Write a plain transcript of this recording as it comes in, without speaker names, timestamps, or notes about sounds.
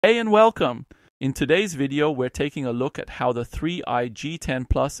Hey and welcome! In today's video, we're taking a look at how the 3i G10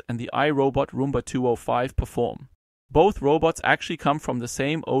 Plus and the iRobot Roomba 205 perform. Both robots actually come from the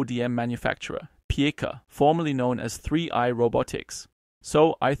same ODM manufacturer, PICEA, formerly known as 3i Robotics.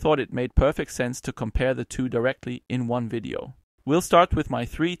 So I thought it made perfect sense to compare the two directly in one video. We'll start with my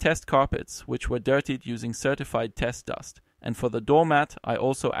 3 test carpets, which were dirtied using certified test dust, and for the doormat I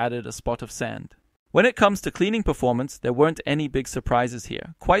also added a spot of sand. When it comes to cleaning performance, there weren't any big surprises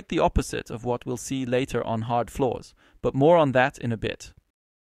here, quite the opposite of what we'll see later on hard floors, but more on that in a bit.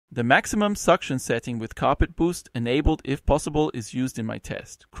 The maximum suction setting with carpet boost enabled if possible is used in my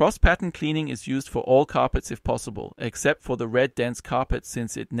test. Cross-pattern cleaning is used for all carpets if possible, except for the red dense carpet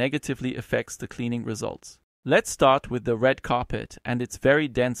since it negatively affects the cleaning results. Let's start with the red carpet and its very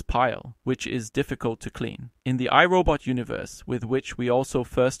dense pile, which is difficult to clean. In the iRobot universe, with which we also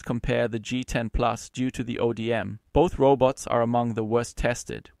first compare the G10 Plus due to the ODM, both robots are among the worst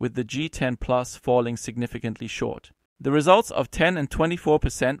tested, with the G10 Plus falling significantly short. The results of 10 and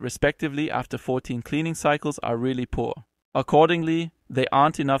 24% respectively after 14 cleaning cycles are really poor. Accordingly, they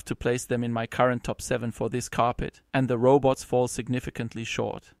aren't enough to place them in my current top 7 for this carpet, and the robots fall significantly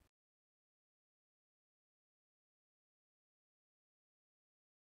short.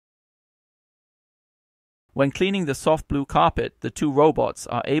 When cleaning the soft blue carpet, the two robots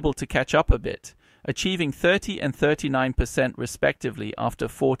are able to catch up a bit, achieving 30 and 39% respectively after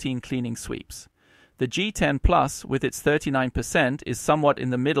 14 cleaning sweeps. The G10 Plus, with its 39%, is somewhat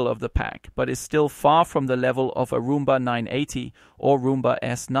in the middle of the pack, but is still far from the level of a Roomba 980 or Roomba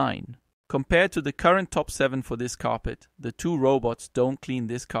S9. Compared to the current top 7 for this carpet, the two robots don't clean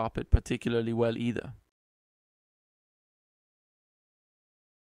this carpet particularly well either.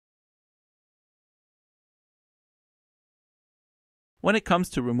 When it comes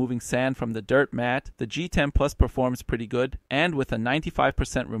to removing sand from the dirt mat, the G10 Plus performs pretty good, and with a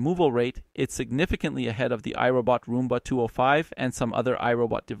 95% removal rate, it's significantly ahead of the iRobot Roomba 205 and some other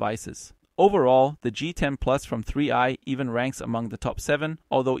iRobot devices. Overall, the G10 Plus from 3i even ranks among the top 7,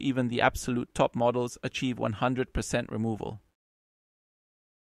 although even the absolute top models achieve 100% removal.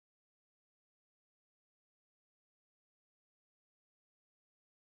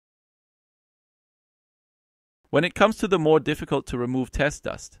 When it comes to the more difficult to remove test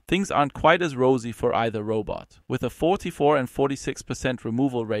dust, things aren't quite as rosy for either robot. With a 44 and 46%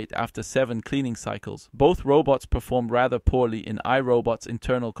 removal rate after 7 cleaning cycles, both robots perform rather poorly in iRobot's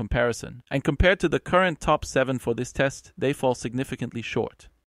internal comparison, and compared to the current top 7 for this test, they fall significantly short.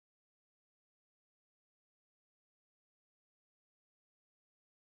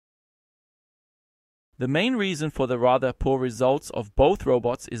 The main reason for the rather poor results of both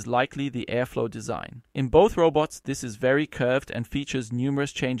robots is likely the airflow design. In both robots, this is very curved and features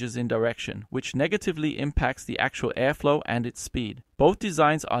numerous changes in direction, which negatively impacts the actual airflow and its speed. Both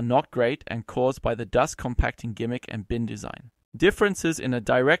designs are not great and caused by the dust compacting gimmick and bin design. Differences in a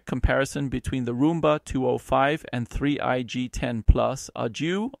direct comparison between the Roomba 205 and 3i G10 Plus are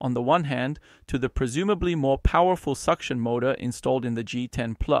due, on the one hand, to the presumably more powerful suction motor installed in the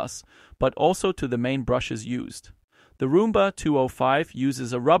G10 Plus, but also to the main brushes used. The Roomba 205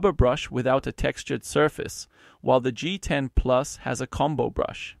 uses a rubber brush without a textured surface, while the G10 Plus has a combo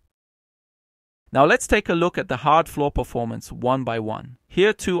brush. Now let's take a look at the hard floor performance one by one.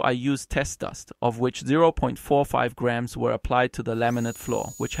 Here too I used test dust, of which 0.45 grams were applied to the laminate floor,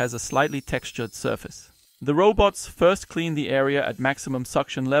 which has a slightly textured surface. The robots first clean the area at maximum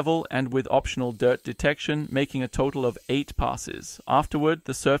suction level and with optional dirt detection, making a total of 8 passes. Afterward,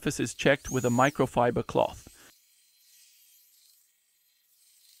 the surface is checked with a microfiber cloth.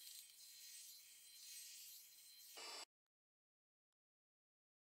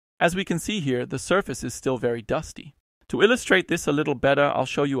 As we can see here, the surface is still very dusty. To illustrate this a little better, I'll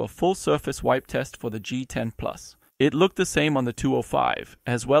show you a full surface wipe test for the G10 Plus. It looked the same on the 205,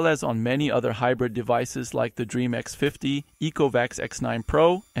 as well as on many other hybrid devices like the Dream X50, EcoVacs X9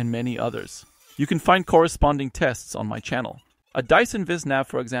 Pro, and many others. You can find corresponding tests on my channel. A Dyson VisNav,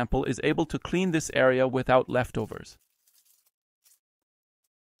 for example, is able to clean this area without leftovers.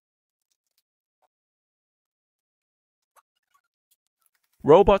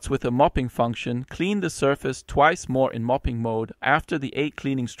 Robots with a mopping function clean the surface twice more in mopping mode after the 8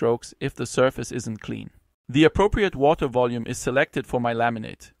 cleaning strokes if the surface isn't clean. The appropriate water volume is selected for my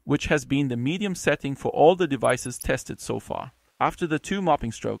laminate, which has been the medium setting for all the devices tested so far. After the 2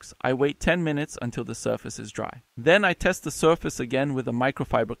 mopping strokes, I wait 10 minutes until the surface is dry. Then I test the surface again with a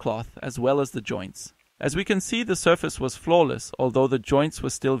microfiber cloth as well as the joints. As we can see, the surface was flawless, although the joints were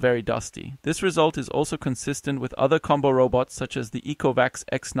still very dusty. This result is also consistent with other combo robots such as the EcoVacs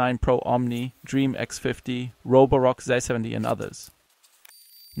X9 Pro Omni, Dream X50, Roborock Z70 and others.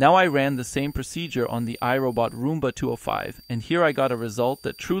 Now I ran the same procedure on the iRobot Roomba 205, and here I got a result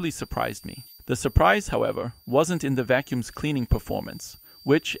that truly surprised me. The surprise, however, wasn't in the vacuum's cleaning performance,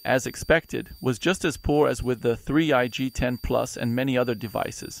 which, as expected, was just as poor as with the 3i G10 Plus and many other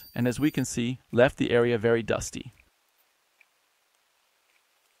devices, and as we can see, left the area very dusty.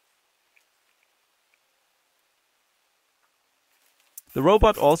 The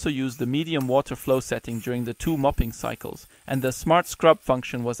robot also used the medium water flow setting during the 2 mopping cycles, and the smart scrub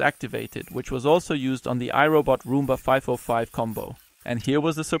function was activated, which was also used on the iRobot Roomba 505 combo. And here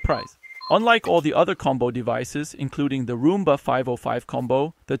was the surprise. Unlike all the other combo devices, including the Roomba 505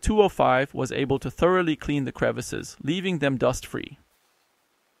 combo, the 205 was able to thoroughly clean the crevices, leaving them dust-free.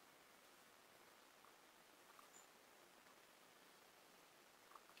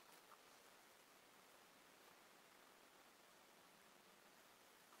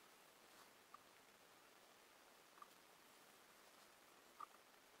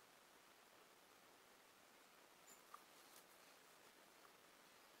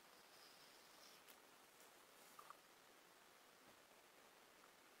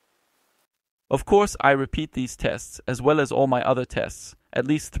 Of course, I repeat these tests, as well as all my other tests, at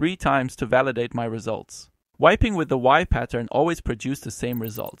least 3 times to validate my results. Wiping with the Y pattern always produced the same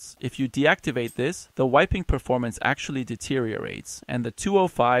results. If you deactivate this, the wiping performance actually deteriorates, and the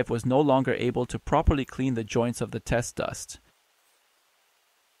 205 was no longer able to properly clean the joints of the test dust.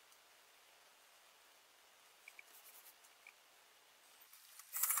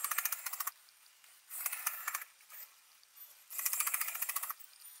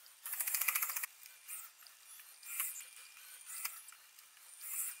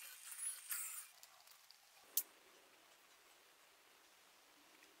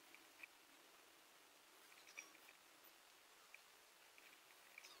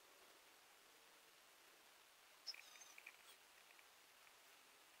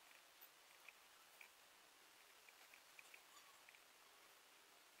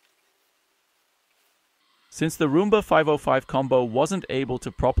 Since the Roomba 505 combo wasn't able to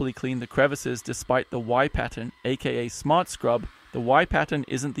properly clean the crevices despite the Y pattern, aka Smart Scrub, the Y pattern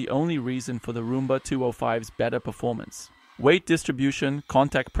isn't the only reason for the Roomba 205's better performance. Weight distribution,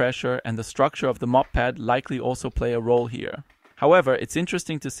 contact pressure, and the structure of the mop pad likely also play a role here. However, it's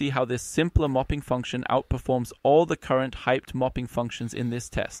interesting to see how this simpler mopping function outperforms all the current hyped mopping functions in this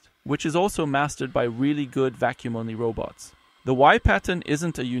test, which is also mastered by really good vacuum-only robots. The Y pattern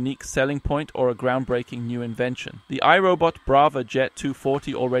isn't a unique selling point or a groundbreaking new invention. The iRobot Brava Jet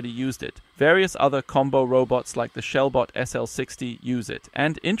 240 already used it. Various other combo robots like the Shellbot SL60 use it.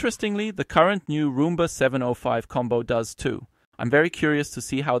 And interestingly, the current new Roomba 705 combo does too. I'm very curious to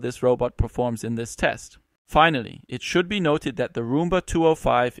see how this robot performs in this test. Finally, it should be noted that the Roomba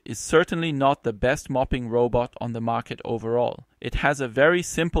 205 is certainly not the best mopping robot on the market overall. It has a very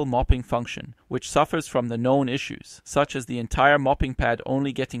simple mopping function, which suffers from the known issues, such as the entire mopping pad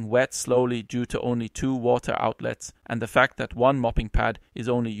only getting wet slowly due to only 2 water outlets, and the fact that one mopping pad is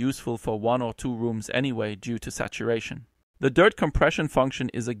only useful for 1 or 2 rooms anyway due to saturation. The dirt compression function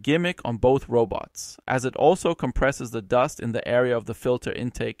is a gimmick on both robots, as it also compresses the dust in the area of the filter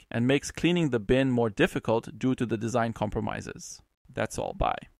intake and makes cleaning the bin more difficult due to the design compromises. That's all,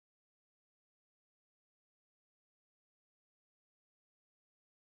 bye.